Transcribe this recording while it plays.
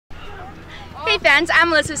Hey fans,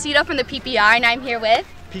 I'm Melissa Cito from the PPR, and I'm here with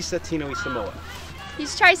Pisa Tinoisamoa.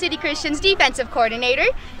 He's Tri-City Christian's defensive coordinator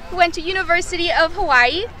who went to University of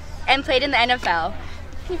Hawaii and played in the NFL.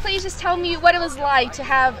 Can you please just tell me what it was like to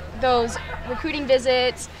have those recruiting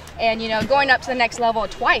visits and, going up to the next level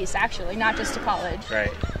twice, actually, not just to college?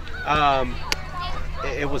 Right.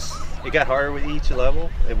 It got harder with each level.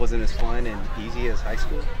 It wasn't as fun and easy as high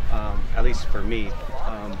school, at least for me.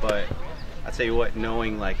 But I tell you what,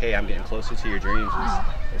 knowing like, hey, I'm getting closer to your dreams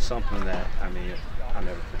is something that I'll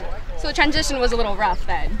never forget. So the transition was a little rough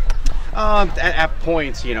then. At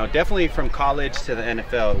points, definitely from college to the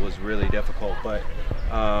NFL, it was really difficult. But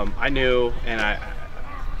I knew, and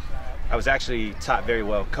I was actually taught very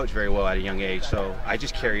well, coached very well at a young age. So I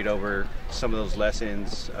just carried over some of those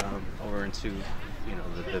lessons over into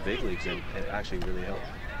the big leagues, and it actually really helped.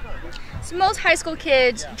 So most high school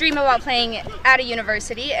kids dream about playing at a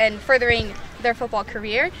university and furthering their football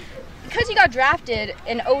career. Because you got drafted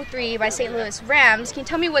in 2003 by St. Louis Rams, can you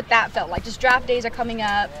tell me what that felt like? Just draft days are coming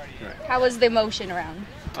up. Right. How was the emotion around?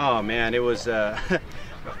 Oh man, it was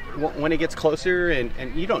when it gets closer,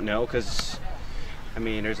 and you don't know, because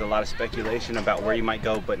there's a lot of speculation about where you might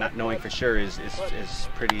go, but not knowing for sure is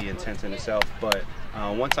pretty intense in itself. But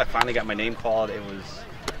once I finally got my name called, it was,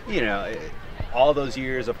 all those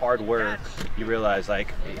years of hard work, you realize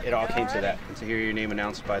like it all came to that. And to hear your name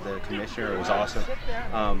announced by the commissioner, it was awesome.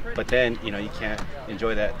 But then, you can't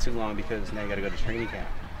enjoy that too long, because now you got to go to training camp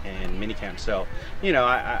and mini camp. So,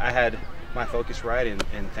 I had my focus right,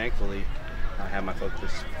 and thankfully I had my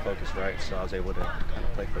focus right, so I was able to kind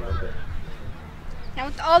of play for a little bit. Now,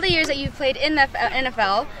 with all the years that you've played in the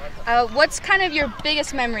NFL, what's kind of your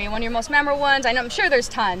biggest memory, one of your most memorable ones? I'm sure there's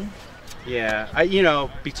a ton. Yeah,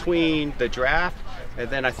 between the draft and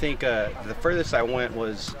then I think the furthest I went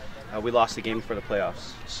was we lost the game for the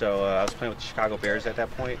playoffs. So I was playing with the Chicago Bears at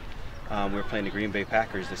that point. We were playing the Green Bay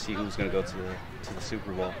Packers to see who was going to go to the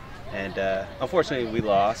Super Bowl. And unfortunately we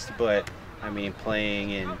lost, but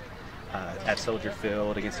playing in at Soldier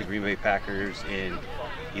Field against the Green Bay Packers in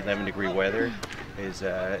 11-degree weather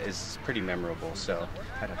is pretty memorable. So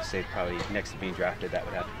I'd have to say probably next to being drafted, that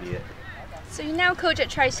would have to be it. So you now coach at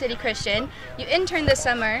Tri-City Christian. You interned this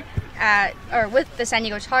summer with the San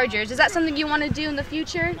Diego Chargers. Is that something you want to do in the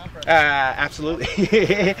future?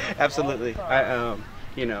 Absolutely, absolutely.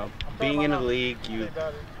 Being in the league, you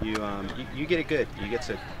get it good. You get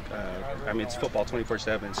to, it's football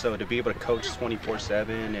 24/7. So to be able to coach 24/7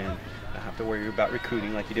 and not have to worry about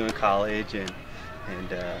recruiting like you do in college and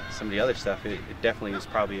some of the other stuff, it definitely is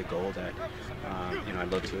probably a goal that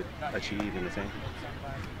I'd love to achieve in the thing.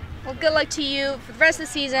 Well, good luck to you for the rest of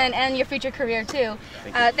the season and your future career too.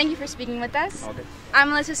 Thank you for speaking with us. All good. I'm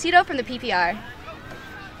Melissa Cito from the PPR.